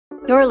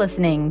You're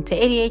listening to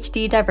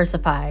ADHD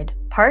Diversified,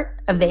 part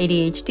of the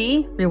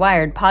ADHD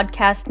Rewired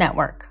podcast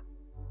network.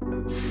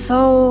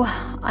 So,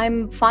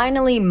 I'm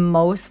finally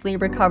mostly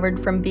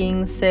recovered from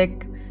being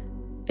sick,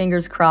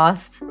 fingers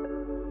crossed.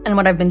 And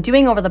what I've been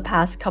doing over the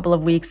past couple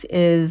of weeks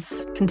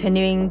is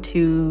continuing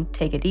to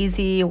take it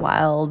easy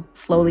while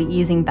slowly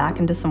easing back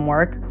into some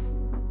work.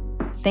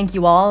 Thank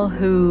you all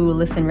who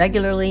listen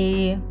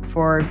regularly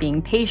for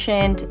being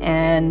patient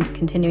and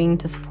continuing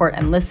to support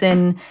and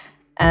listen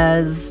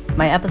as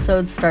my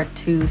episodes start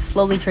to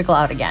slowly trickle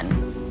out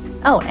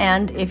again. Oh,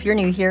 and if you're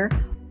new here,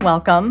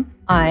 welcome.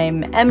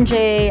 I'm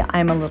MJ,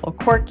 I'm a little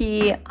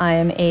quirky,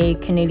 I'm a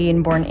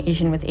Canadian-born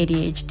Asian with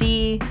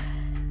ADHD.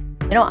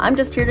 I'm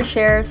just here to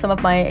share some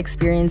of my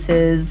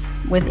experiences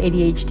with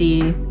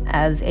ADHD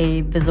as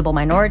a visible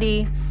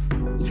minority,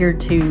 here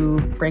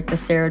to break the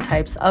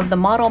stereotypes of the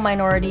model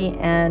minority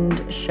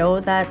and show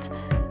that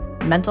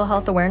mental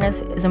health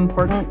awareness is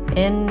important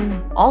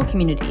in all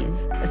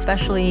communities,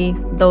 especially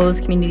those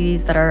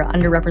communities that are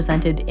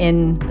underrepresented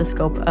in the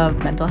scope of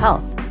mental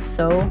health.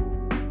 So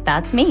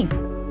that's me.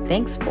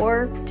 Thanks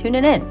for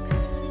tuning in.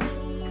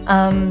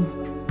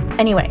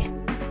 Anyway,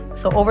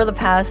 so over the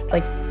past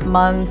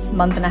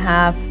month and a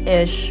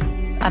half-ish,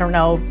 I don't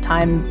know,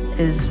 time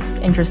is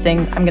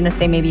interesting. I'm gonna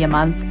say maybe a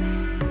month.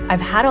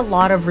 I've had a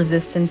lot of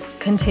resistance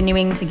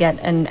continuing to get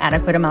an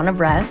adequate amount of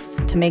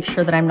rest to make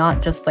sure that I'm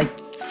not just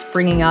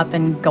springing up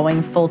and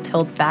going full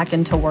tilt back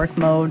into work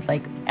mode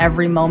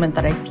every moment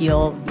that I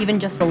feel even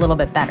just a little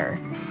bit better.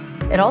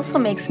 It also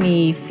makes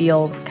me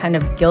feel kind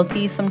of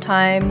guilty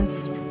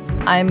sometimes.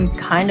 I'm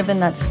kind of in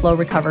that slow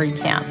recovery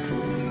camp.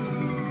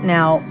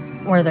 Now,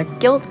 where the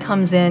guilt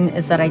comes in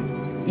is that I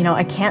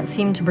can't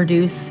seem to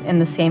produce in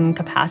the same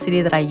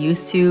capacity that I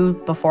used to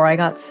before I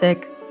got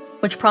sick,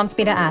 which prompts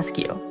me to ask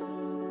you,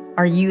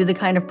 are you the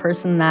kind of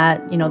person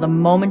that, the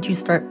moment you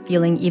start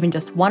feeling even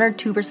just 1 or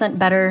 2%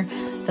 better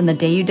than the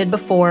day you did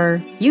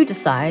before, you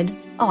decide,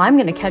 I'm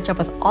going to catch up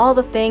with all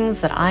the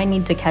things that I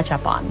need to catch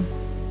up on?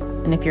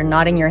 And if you're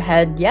nodding your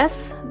head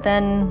yes,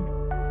 then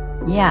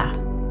yeah,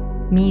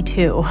 me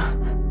too.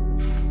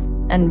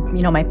 And,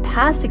 my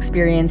past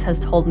experience has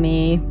told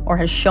me, or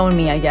has shown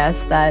me, I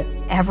guess, that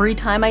every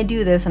time I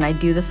do this, and I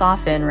do this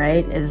often,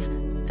 right, is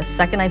the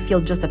second I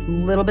feel just a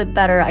little bit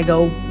better, I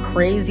go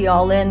crazy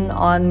all in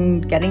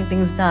on getting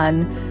things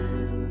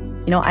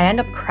done. I end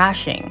up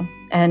crashing.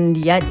 And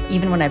yet,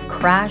 even when I've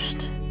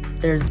crashed,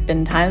 there's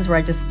been times where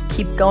I just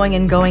keep going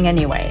and going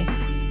anyway.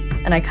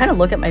 And I kind of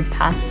look at my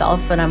past self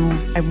and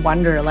I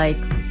wonder,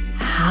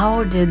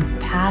 how did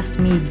past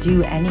me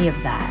do any of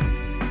that?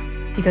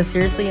 Because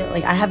seriously,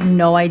 I have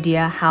no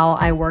idea how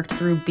I worked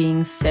through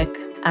being sick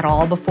at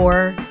all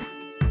before.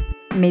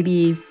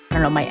 Maybe, I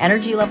don't know, my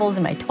energy levels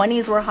in my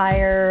 20s were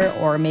higher,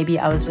 or maybe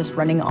I was just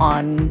running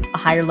on a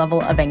higher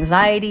level of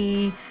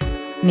anxiety.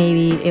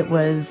 Maybe it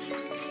was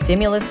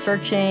stimulus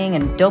searching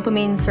and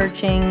dopamine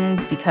searching,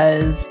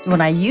 because when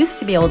I used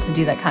to be able to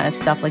do that kind of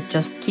stuff,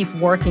 just keep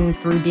working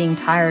through being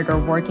tired or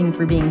working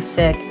through being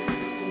sick,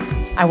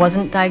 I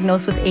wasn't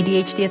diagnosed with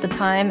ADHD at the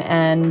time,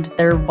 and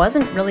there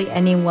wasn't really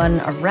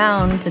anyone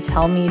around to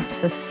tell me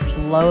to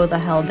slow the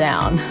hell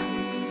down.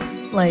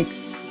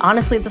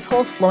 Honestly, this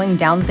whole slowing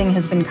down thing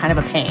has been kind of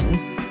a pain.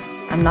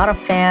 I'm not a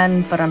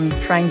fan, but I'm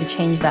trying to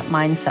change that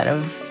mindset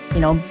of,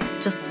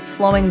 just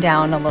slowing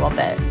down a little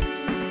bit.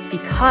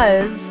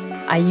 Because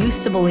I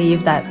used to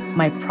believe that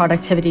my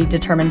productivity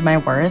determined my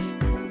worth,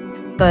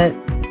 but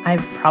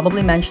I've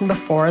probably mentioned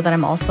before that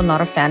I'm also not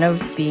a fan of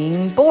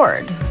being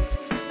bored.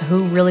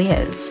 Who really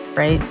is,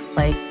 right?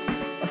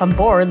 If I'm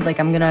bored,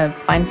 I'm gonna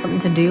find something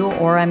to do,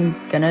 or I'm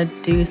gonna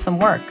do some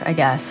work, I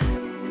guess.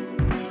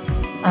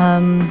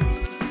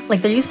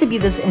 There used to be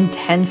this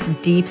intense,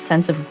 deep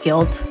sense of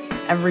guilt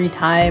every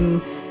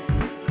time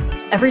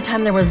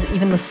there was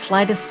even the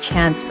slightest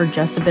chance for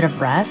just a bit of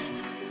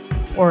rest,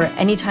 or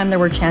anytime there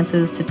were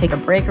chances to take a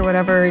break or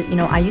whatever.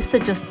 I used to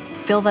just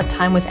fill that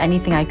time with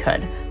anything I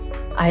could.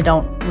 I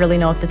don't really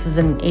know if this is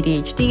an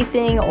ADHD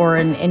thing or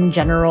an in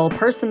general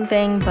person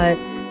thing, but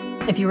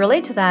if you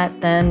relate to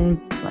that,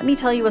 then let me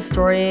tell you a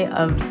story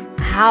of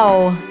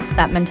how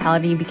that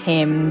mentality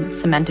became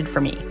cemented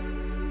for me.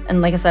 And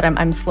like I said,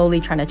 I'm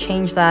slowly trying to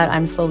change that.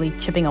 I'm slowly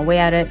chipping away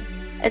at it.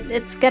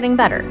 It's getting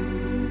better.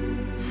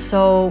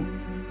 So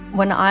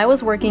when I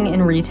was working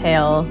in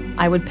retail,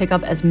 I would pick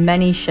up as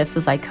many shifts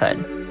as I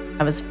could.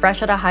 I was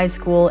fresh out of high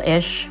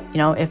school-ish,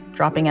 if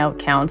dropping out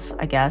counts,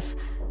 I guess.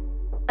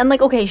 And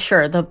okay,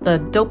 sure, the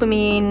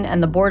dopamine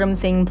and the boredom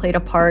thing played a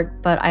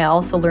part, but I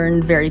also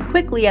learned very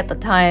quickly at the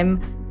time,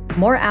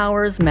 more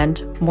hours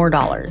meant more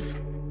dollars.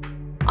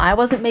 I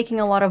wasn't making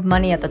a lot of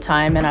money at the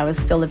time, and I was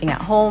still living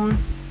at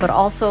home, but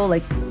also,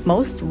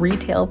 most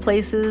retail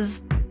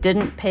places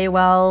didn't pay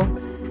well.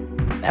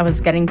 I was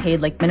getting paid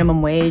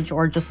minimum wage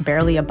or just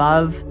barely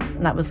above,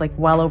 and that was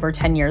well over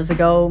 10 years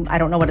ago. I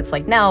don't know what it's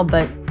like now,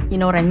 but you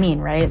know what I mean,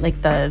 right?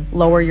 The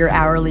lower your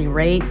hourly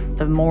rate,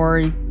 the more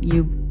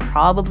you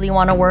probably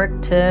want to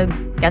work to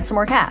get some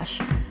more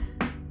cash.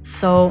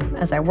 So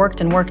as I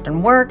worked and worked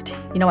and worked,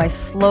 I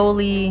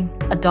slowly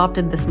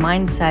adopted this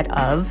mindset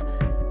of,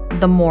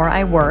 the more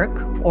I work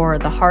or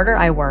the harder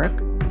I work,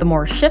 the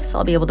more shifts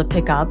I'll be able to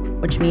pick up,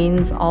 which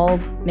means I'll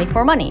make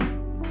more money.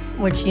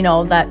 Which,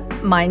 that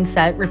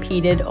mindset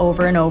repeated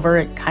over and over,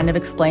 it kind of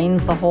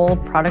explains the whole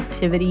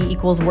productivity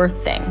equals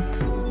worth thing.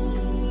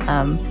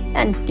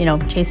 And,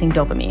 chasing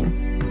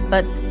dopamine,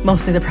 but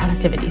mostly the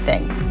productivity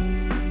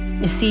thing.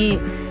 You see,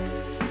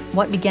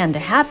 what began to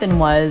happen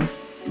was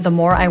the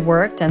more I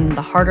worked and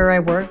the harder I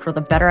worked or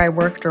the better I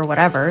worked or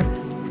whatever,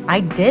 I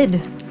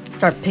did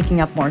start picking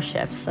up more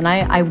shifts. And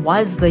I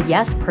was the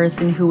yes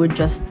person who would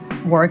just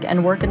work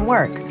and work and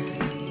work.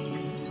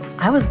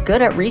 I was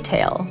good at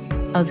retail.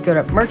 I was good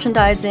at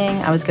merchandising.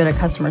 I was good at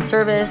customer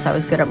service. I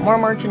was good at more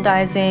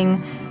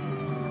merchandising.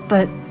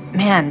 But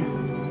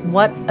man,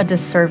 what a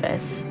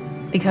disservice.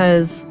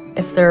 Because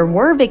if there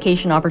were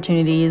vacation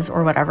opportunities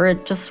or whatever,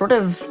 it just sort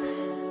of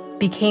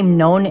became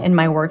known in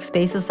my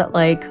workspaces that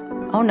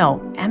oh no,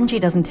 MJ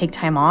doesn't take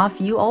time off.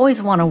 You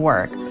always want to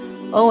work.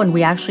 Oh, and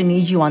we actually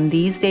need you on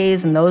these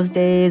days and those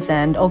days.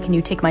 And oh, can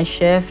you take my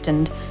shift?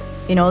 And,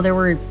 there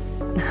were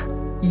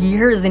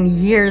years and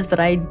years that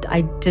I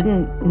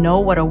didn't know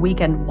what a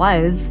weekend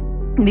was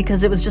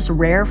because it was just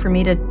rare for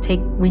me to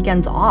take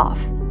weekends off.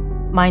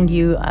 Mind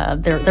you,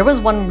 there was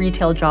one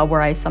retail job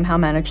where I somehow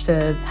managed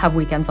to have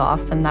weekends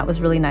off, and that was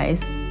really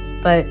nice.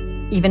 But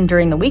even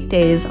during the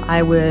weekdays,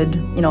 I would,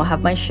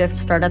 have my shift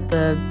start at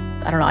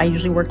I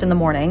usually worked in the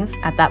mornings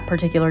at that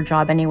particular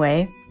job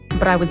anyway.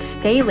 But I would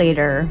stay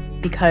later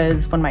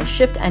because when my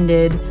shift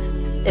ended,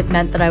 it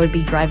meant that I would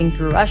be driving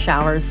through rush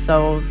hours.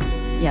 So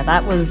yeah,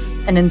 that was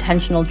an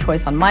intentional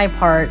choice on my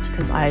part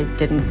because I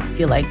didn't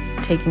feel like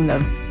taking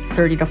the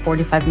 30 to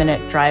 45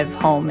 minute drive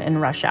home in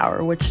rush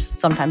hour, which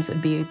sometimes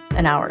would be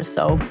an hour.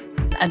 So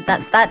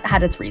that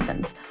had its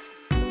reasons.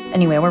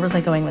 Anyway, where was I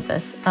going with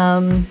this?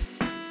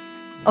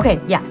 Okay,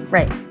 yeah,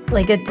 right.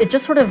 It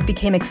just sort of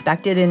became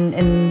expected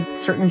in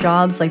certain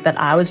jobs, that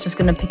I was just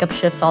going to pick up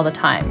shifts all the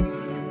time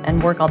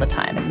and work all the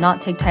time and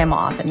not take time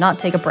off and not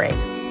take a break.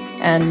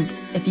 And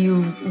if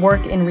you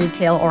work in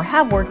retail or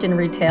have worked in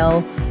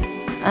retail,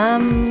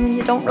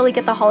 you don't really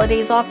get the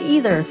holidays off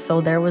either. So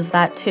there was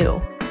that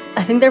too.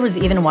 I think there was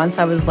even once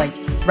I was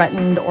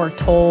threatened or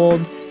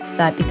told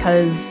that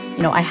because,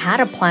 I had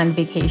a planned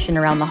vacation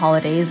around the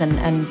holidays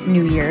and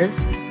New Year's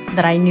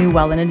that I knew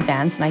well in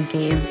advance and I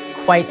gave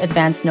quite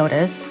advance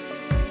notice.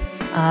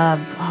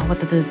 What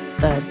did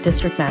the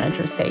district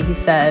manager say? He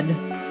said,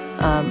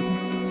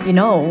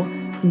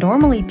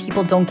 normally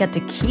people don't get to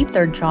keep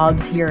their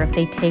jobs here if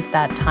they take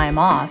that time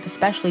off,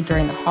 especially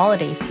during the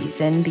holiday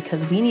season,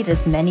 because we need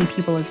as many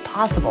people as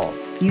possible.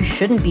 You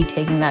shouldn't be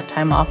taking that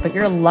time off, but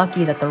you're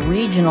lucky that the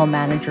regional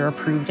manager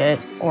approved it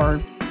or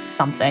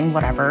something,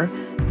 whatever.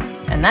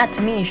 And that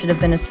to me should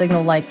have been a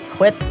signal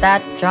quit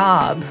that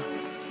job.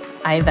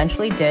 I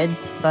eventually did,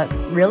 but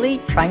really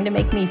trying to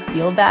make me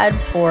feel bad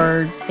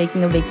for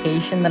taking a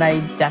vacation that I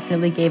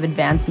definitely gave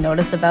advance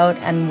notice about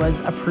and was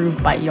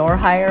approved by your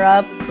higher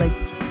up,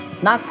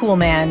 not cool,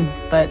 man,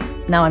 but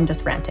now I'm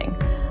just ranting.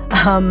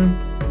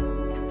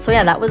 So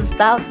yeah,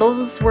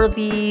 those were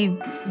the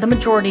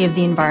majority of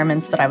the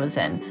environments that I was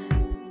in.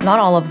 Not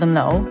all of them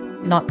though.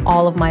 Not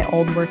all of my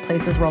old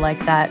workplaces were like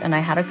that, and I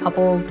had a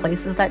couple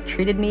places that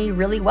treated me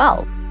really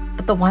well.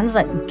 But the ones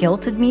that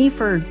guilted me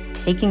for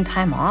taking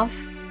time off,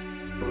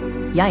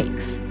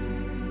 yikes.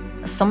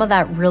 Some of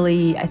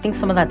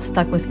that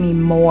stuck with me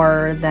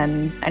more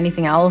than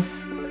anything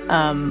else.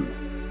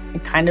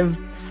 It kind of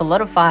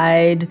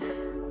solidified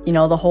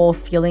the whole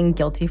feeling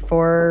guilty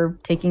for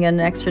taking an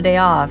extra day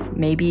off,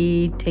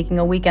 maybe taking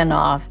a weekend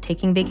off,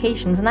 taking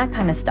vacations and that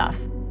kind of stuff.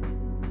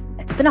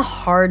 It's been a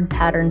hard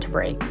pattern to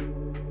break.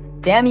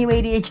 Damn you,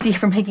 ADHD,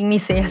 for making me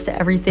say yes to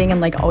everything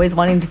and always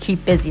wanting to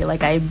keep busy.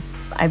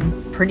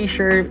 I'm pretty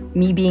sure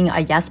me being a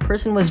yes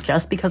person was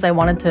just because I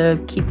wanted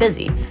to keep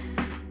busy.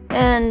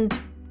 And,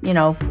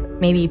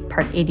 maybe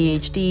part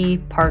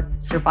ADHD, part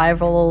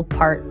survival,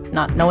 part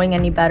not knowing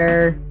any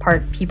better,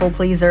 part people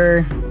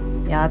pleaser.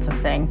 Yeah, that's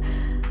a thing.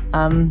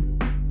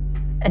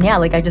 And yeah,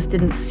 I just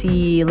didn't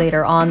see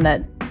later on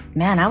that,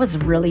 man, I was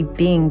really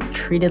being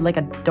treated like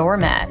a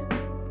doormat,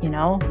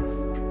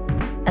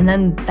 And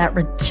then that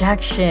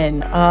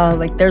rejection,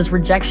 there's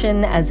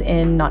rejection as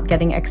in not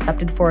getting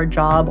accepted for a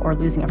job or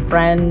losing a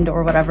friend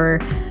or whatever.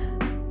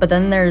 But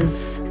then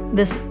there's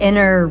this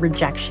inner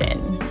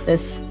rejection,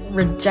 this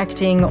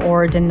rejecting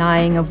or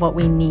denying of what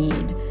we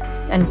need.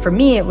 And for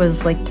me, it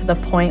was to the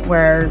point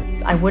where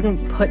I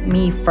wouldn't put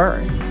me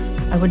first.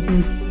 I would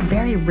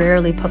very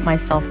rarely put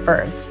myself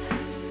first.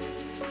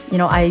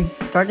 I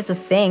started to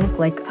think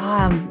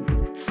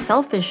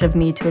selfish of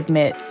me to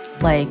admit,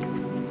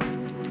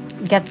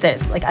 get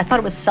this, I thought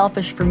it was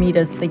selfish for me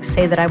to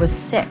say that I was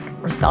sick,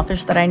 or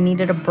selfish that I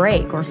needed a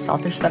break, or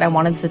selfish that I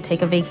wanted to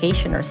take a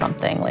vacation or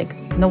something.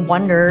 No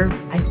wonder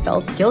I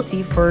felt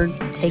guilty for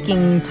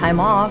taking time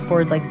off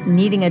or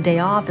needing a day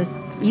off,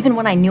 even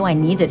when I knew I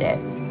needed it.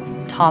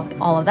 Top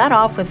all of that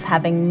off with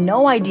having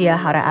no idea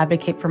how to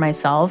advocate for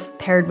myself,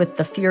 paired with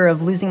the fear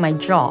of losing my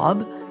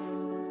job,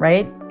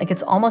 right?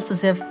 It's almost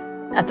as if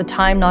at the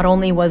time not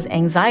only was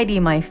anxiety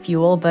my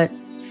fuel, but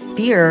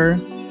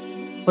fear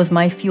was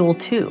my fuel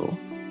too.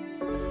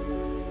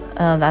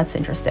 That's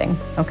interesting.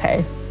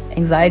 Okay.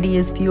 Anxiety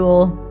is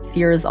fuel.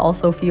 Fear is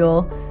also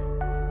fuel.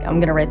 I'm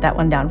going to write that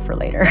one down for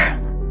later.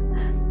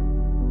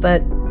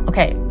 But,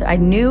 okay, I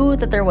knew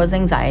that there was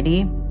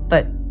anxiety,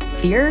 but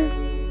fear?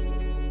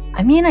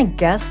 I mean, I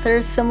guess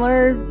they're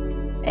similar.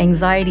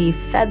 Anxiety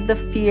fed the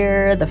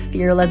fear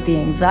led the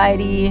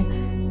anxiety.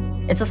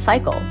 It's a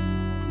cycle.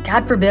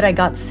 God forbid I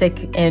got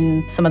sick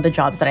in some of the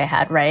jobs that I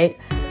had, right?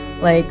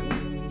 Like,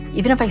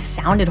 even if I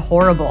sounded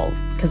horrible,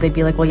 because they'd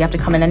be like, well, you have to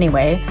come in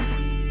anyway.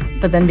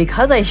 But then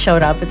because I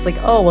showed up, it's like,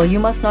 oh, well, you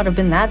must not have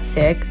been that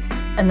sick.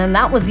 And then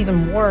that was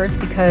even worse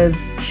because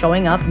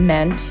showing up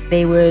meant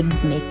they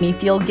would make me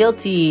feel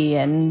guilty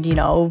and,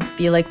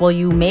 be like, well,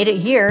 you made it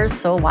here,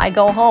 so why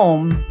go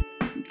home?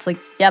 It's like,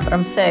 yeah, but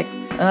I'm sick.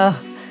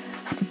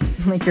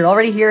 Like, you're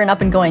already here and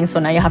up and going,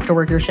 so now you have to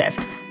work your shift.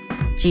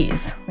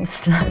 Jeez,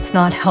 it's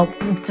not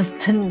helpful. It just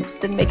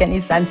didn't make any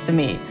sense to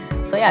me.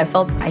 So yeah,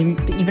 I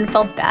even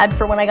felt bad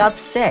for when I got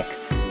sick,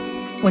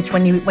 which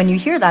when you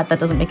hear that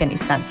doesn't make any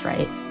sense,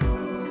 right?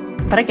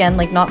 But again,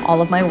 like, not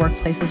all of my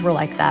workplaces were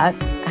like that.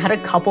 I had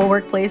a couple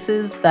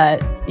workplaces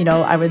that,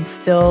 I would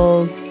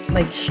still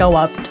like show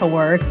up to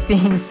work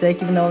being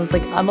sick, even though I was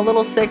like, I'm a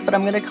little sick, but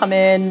I'm going to come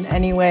in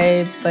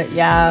anyway. But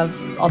yeah,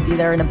 I'll be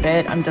there in a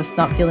bit. I'm just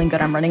not feeling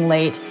good. I'm running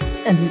late.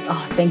 And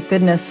thank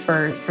goodness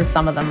for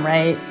some of them,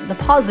 right? The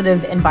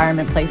positive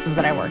environment places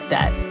that I worked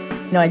at.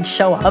 I'd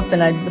show up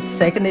and I was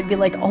sick and they'd be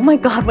like, oh my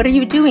God, what are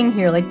you doing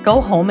here? Like, go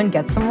home and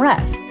get some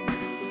rest.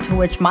 To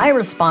which my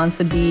response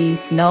would be,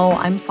 no,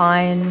 I'm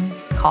fine.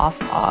 Cough,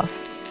 cough,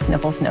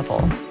 sniffle,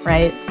 sniffle,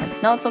 right?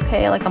 Like, no, it's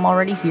okay. Like, I'm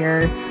already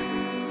here.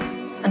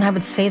 And I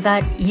would say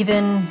that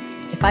even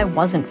if I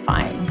wasn't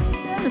fine,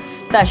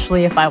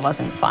 especially if I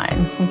wasn't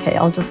fine. Okay,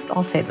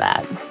 I'll say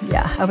that.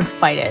 Yeah, I would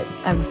fight it.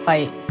 I would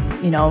fight,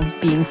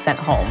 being sent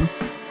home.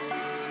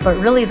 But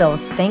really though,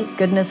 thank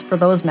goodness for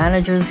those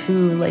managers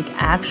who like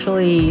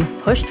actually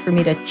pushed for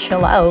me to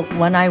chill out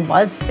when I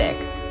was sick.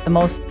 The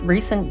most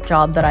recent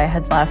job that I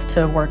had left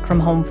to work from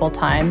home full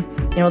time,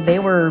 they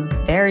were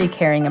very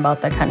caring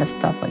about that kind of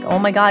stuff. Like, oh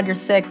my God, you're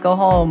sick, go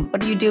home.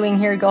 What are you doing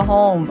here? Go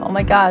home. Oh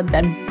my God.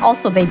 And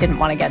also they didn't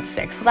want to get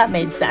sick, so that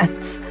made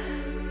sense.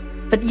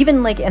 But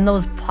even like in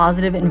those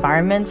positive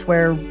environments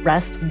where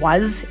rest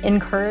was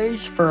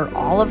encouraged for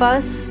all of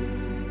us,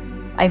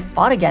 I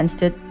fought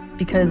against it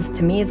because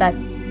to me that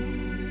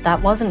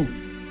wasn't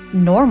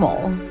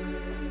normal.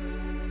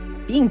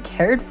 Being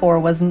cared for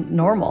wasn't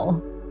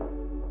normal.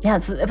 Yeah,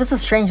 it was the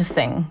strangest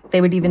thing. They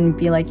would even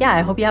be like, yeah,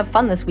 I hope you have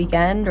fun this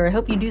weekend, or I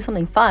hope you do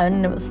something fun.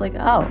 And it was like,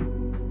 oh,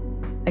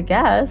 I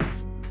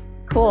guess.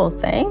 Cool,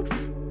 thanks.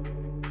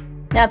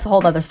 Yeah, it's a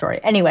whole other story.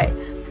 Anyway,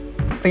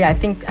 but yeah, I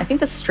think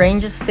the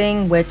strangest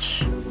thing,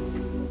 which,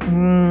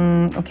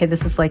 okay,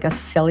 this is like a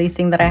silly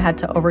thing that I had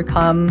to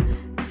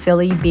overcome.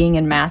 Silly being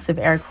in massive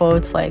air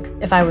quotes. Like,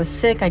 if I was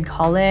sick, I'd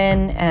call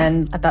in,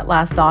 and at that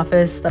last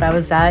office that I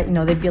was at,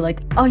 they'd be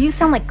like, oh, you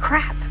sound like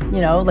crap.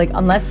 Like,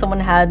 unless someone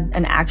had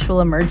an actual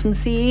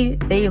emergency,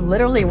 they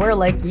literally were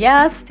like,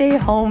 yeah, stay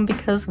home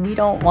because we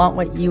don't want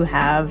what you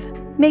have.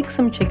 Make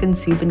some chicken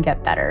soup and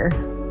get better.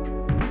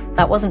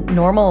 That wasn't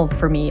normal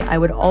for me. I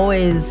would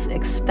always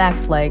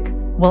expect like,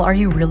 well, are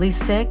you really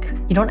sick?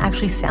 You don't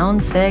actually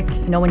sound sick,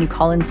 when you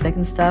call in sick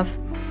and stuff.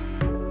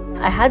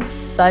 I had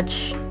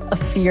such a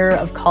fear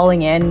of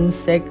calling in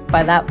sick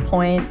by that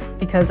point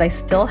because I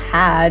still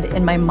had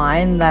in my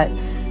mind that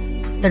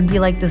there'd be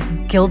like this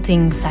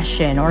guilting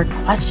session or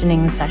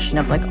questioning session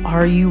of like,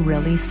 are you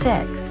really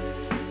sick?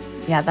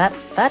 Yeah, that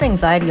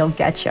anxiety will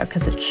get you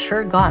because it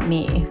sure got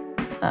me.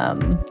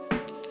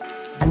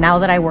 And now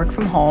that I work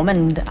from home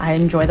and I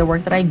enjoy the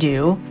work that I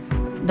do,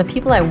 the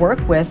people I work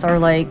with are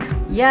like,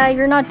 yeah,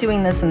 you're not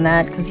doing this and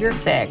that because you're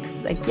sick.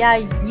 Like, yeah,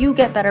 you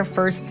get better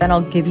first, then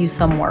I'll give you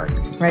some work,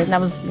 right? And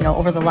that was,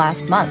 over the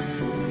last month.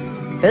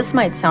 This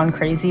might sound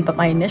crazy, but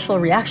my initial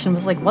reaction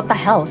was like, what the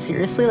hell?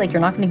 Seriously? Like,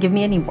 you're not going to give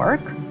me any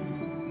work?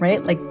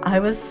 Right? Like, I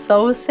was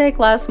so sick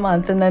last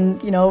month. And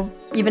then,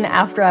 even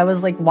after I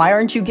was like, why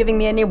aren't you giving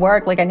me any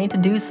work? Like, I need to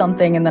do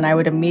something. And then I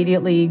would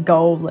immediately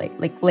go like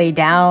lay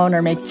down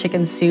or make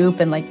chicken soup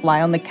and like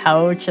lie on the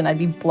couch and I'd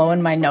be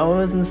blowing my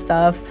nose and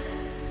stuff.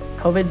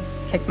 COVID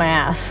kicked my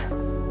ass.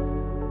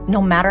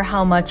 No matter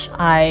how much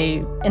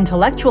I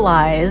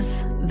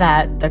intellectualize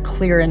that the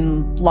clear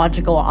and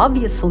logical,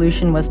 obvious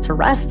solution was to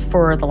rest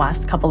for the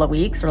last couple of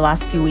weeks or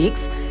last few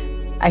weeks,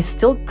 I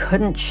still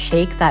couldn't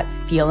shake that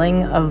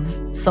feeling of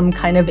some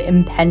kind of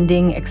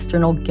impending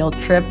external guilt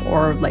trip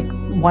or like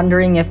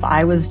wondering if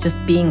I was just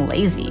being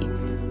lazy.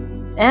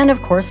 And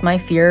of course, my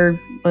fear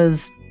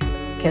was,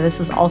 okay, this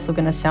is also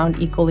going to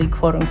sound equally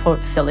quote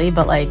unquote silly,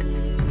 but like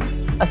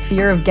a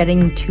fear of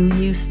getting too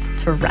used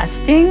to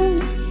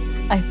resting.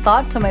 I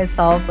thought to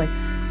myself, like,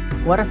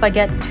 what if I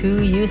get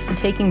too used to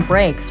taking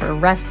breaks or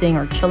resting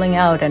or chilling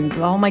out? And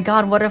oh my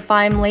God, what if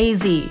I'm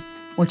lazy?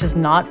 Which is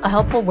not a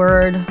helpful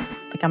word.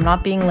 Like, I'm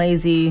not being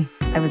lazy.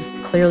 I was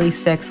clearly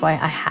sick, so I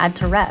had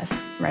to rest,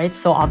 right?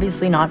 So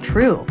obviously not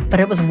true.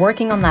 But it was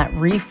working on that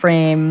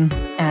reframe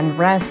and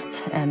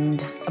rest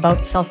and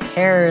about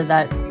self-care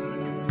that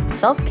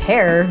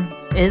self-care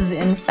is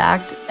in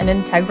fact an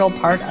integral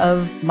part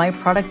of my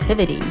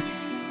productivity.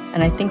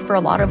 And I think for a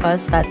lot of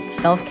us, that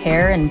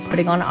self-care and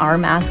putting on our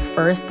mask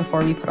first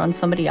before we put on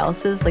somebody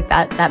else's, like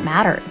that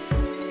matters.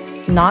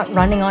 Not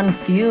running on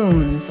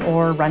fumes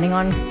or running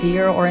on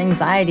fear or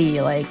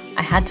anxiety. Like,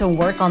 I had to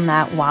work on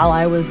that while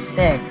I was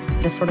sick,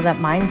 just sort of that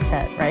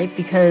mindset, right?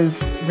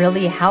 Because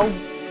really, how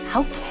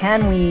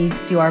can we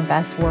do our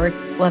best work,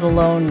 let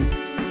alone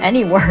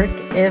any work,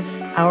 if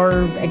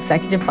our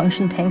executive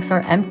function tanks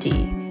are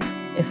empty?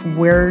 If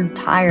we're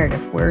tired,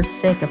 if we're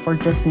sick, if we're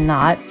just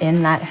not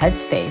in that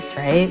headspace,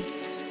 right?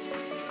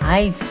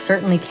 I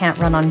certainly can't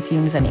run on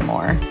fumes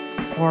anymore.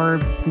 Or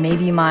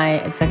maybe my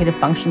executive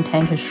function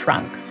tank has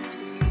shrunk.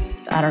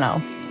 I don't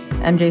know.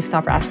 MJ,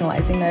 stop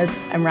rationalizing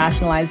this. I'm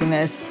rationalizing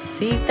this.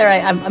 See,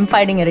 I'm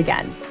fighting it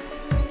again,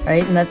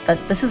 right? And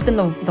that this has been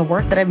the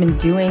work that I've been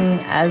doing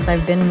as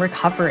I've been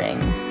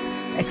recovering,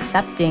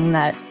 accepting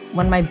that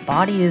when my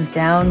body is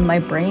down, my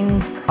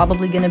brain's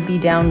probably going to be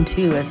down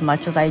too, as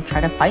much as I try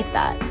to fight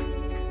that.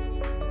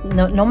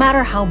 No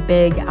matter how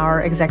big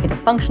our executive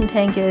function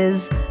tank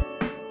is,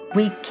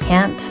 we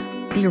can't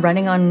be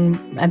running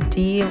on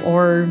empty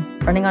or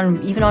running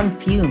on even on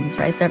fumes,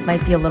 right? There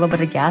might be a little bit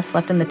of gas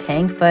left in the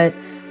tank, but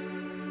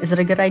is it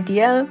a good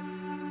idea?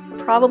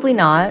 Probably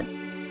not,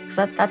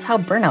 because that's how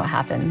burnout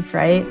happens,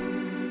 right?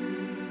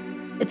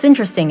 It's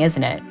interesting,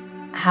 isn't it?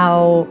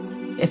 How,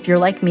 if you're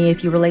like me,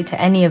 if you relate to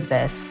any of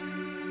this,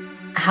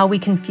 how we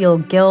can feel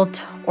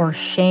guilt or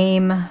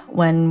shame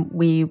when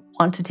we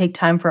want to take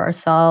time for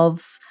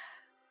ourselves,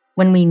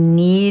 when we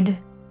need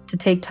to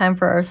take time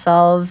for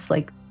ourselves,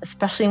 like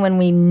especially when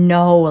we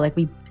know,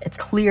 it's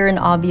clear and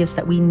obvious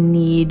that we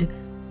need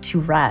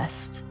to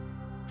rest.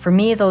 For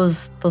me,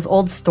 those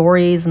old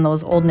stories and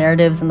those old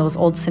narratives and those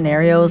old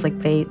scenarios, like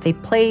they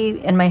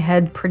play in my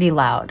head pretty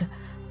loud.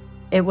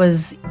 It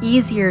was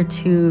easier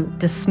to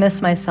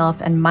dismiss myself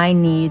and my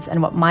needs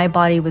and what my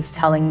body was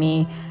telling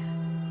me,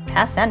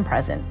 past and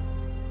present.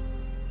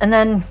 And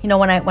then,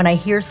 when I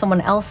hear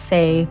someone else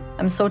say,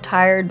 I'm so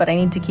tired, but I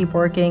need to keep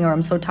working, or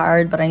I'm so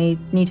tired, but I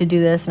need to do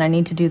this and I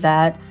need to do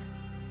that,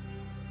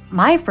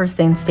 my first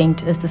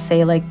instinct is to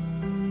say, like,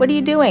 what are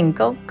you doing?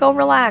 Go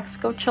relax,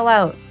 go chill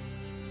out.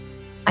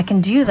 I can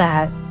do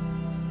that,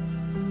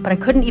 but I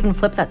couldn't even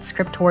flip that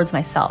script towards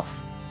myself.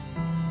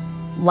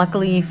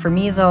 Luckily for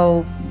me,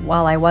 though,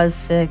 while I was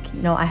sick,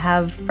 I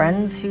have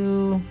friends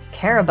who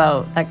care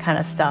about that kind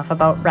of stuff,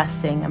 about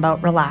resting,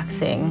 about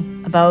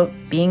relaxing, about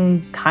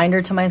being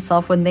kinder to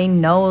myself when they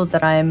know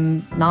that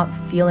I'm not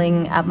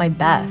feeling at my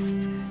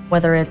best,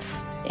 whether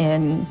it's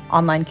in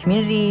online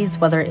communities,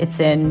 whether it's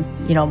in,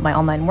 my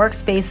online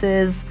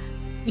workspaces,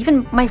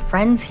 even my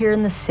friends here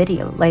in the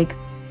city. Like,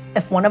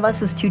 if one of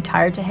us is too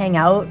tired to hang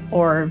out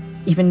or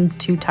even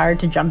too tired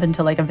to jump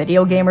into like a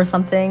video game or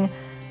something,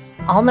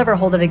 I'll never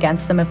hold it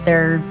against them if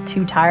they're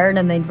too tired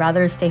and they'd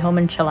rather stay home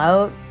and chill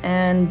out,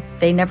 and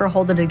they never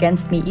hold it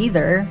against me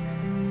either,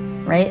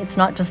 right? It's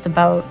not just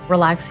about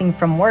relaxing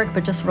from work,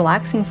 but just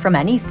relaxing from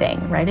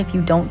anything, right? If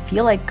you don't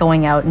feel like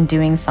going out and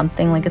doing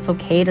something, like, it's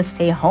okay to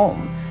stay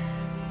home.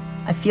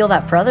 I feel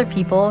that for other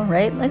people,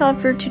 right? Like, oh,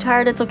 if you're too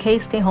tired, it's okay,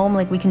 stay home.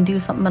 Like, we can do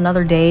something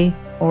another day.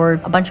 Or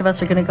a bunch of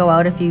us are gonna go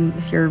out if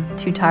you're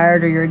too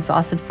tired or you're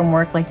exhausted from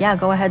work. Like, yeah,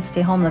 go ahead,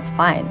 stay home, that's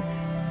fine.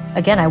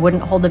 Again, I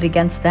wouldn't hold it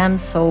against them,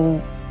 so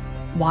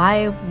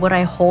why would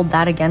I hold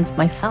that against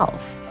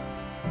myself,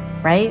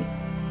 right?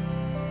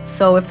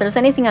 So if there's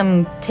anything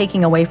I'm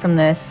taking away from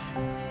this,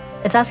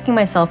 it's asking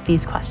myself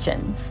these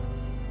questions.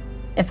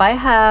 If I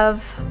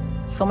have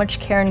so much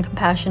care and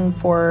compassion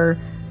for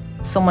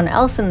someone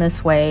else in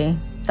this way,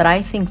 that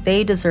I think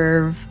they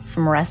deserve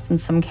some rest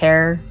and some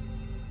care,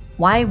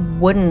 why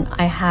wouldn't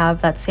I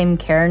have that same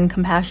care and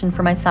compassion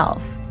for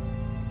myself?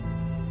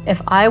 If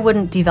I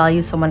wouldn't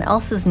devalue someone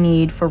else's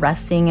need for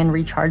resting and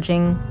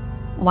recharging,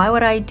 why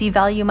would I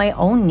devalue my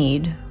own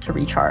need to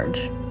recharge?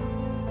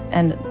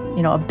 And,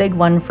 a big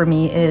one for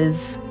me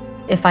is,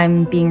 if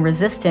I'm being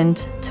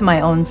resistant to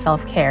my own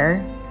self-care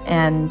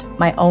and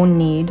my own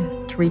need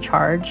to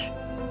recharge,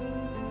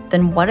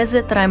 then what is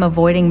it that I'm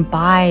avoiding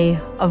by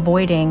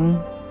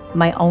avoiding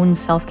my own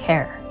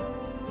self-care?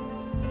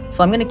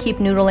 So I'm going to keep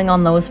noodling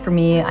on those for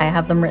me. I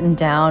have them written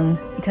down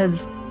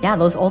because, yeah,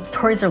 those old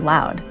stories are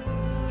loud.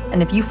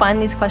 And if you find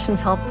these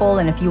questions helpful,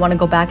 and if you want to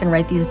go back and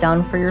write these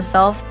down for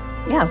yourself,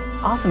 yeah,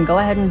 awesome, go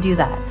ahead and do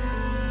that.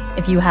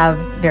 If you have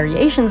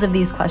variations of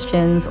these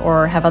questions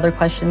or have other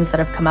questions that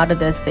have come out of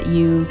this that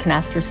you can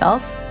ask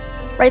yourself,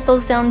 write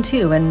those down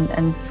too,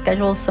 and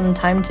schedule some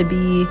time to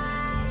be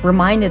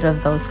reminded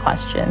of those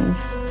questions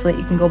so that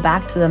you can go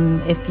back to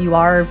them if you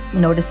are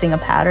noticing a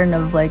pattern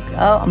of like,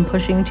 oh, I'm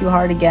pushing too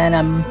hard again.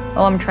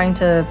 I'm trying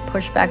to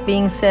push back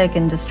being sick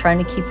and just trying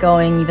to keep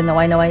going even though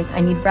I know I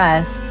need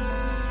rest.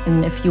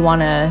 And if you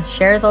want to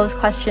share those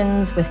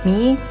questions with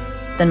me,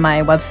 then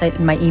my website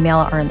and my email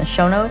are in the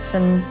show notes.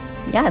 And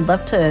yeah, I'd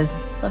love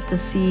to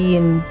see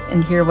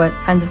and hear what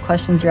kinds of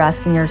questions you're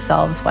asking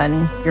yourselves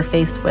when you're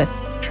faced with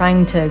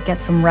trying to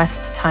get some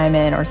rest time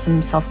in or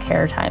some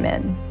self-care time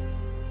in.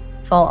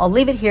 So I'll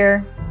leave it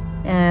here,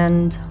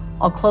 and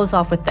I'll close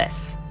off with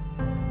this.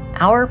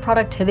 Our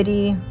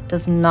productivity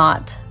does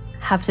not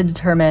have to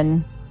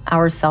determine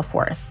our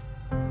self-worth.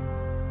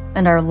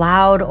 And our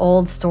loud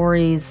old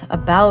stories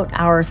about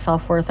our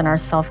self-worth and our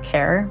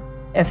self-care,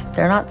 if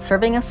they're not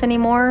serving us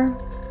anymore,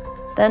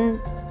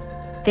 then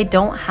they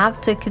don't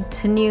have to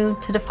continue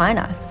to define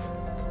us.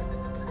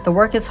 The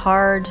work is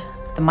hard,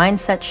 the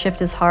mindset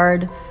shift is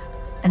hard,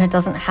 and it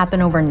doesn't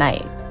happen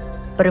overnight.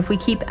 But if we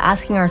keep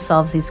asking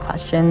ourselves these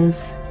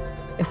questions,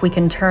 if we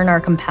can turn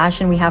our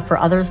compassion we have for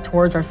others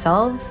towards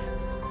ourselves,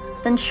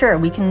 then sure,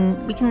 we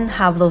can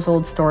have those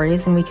old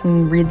stories and we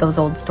can read those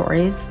old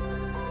stories.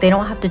 They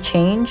don't have to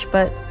change,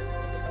 but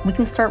we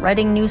can start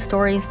writing new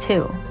stories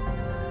too.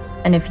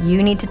 And if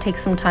you need to take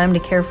some time to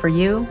care for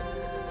you,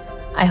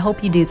 I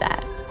hope you do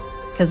that,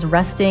 because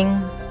resting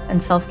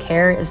and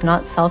self-care is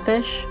not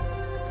selfish,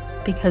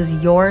 because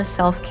your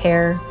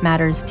self-care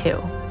matters too.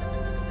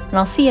 And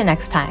I'll see you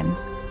next time.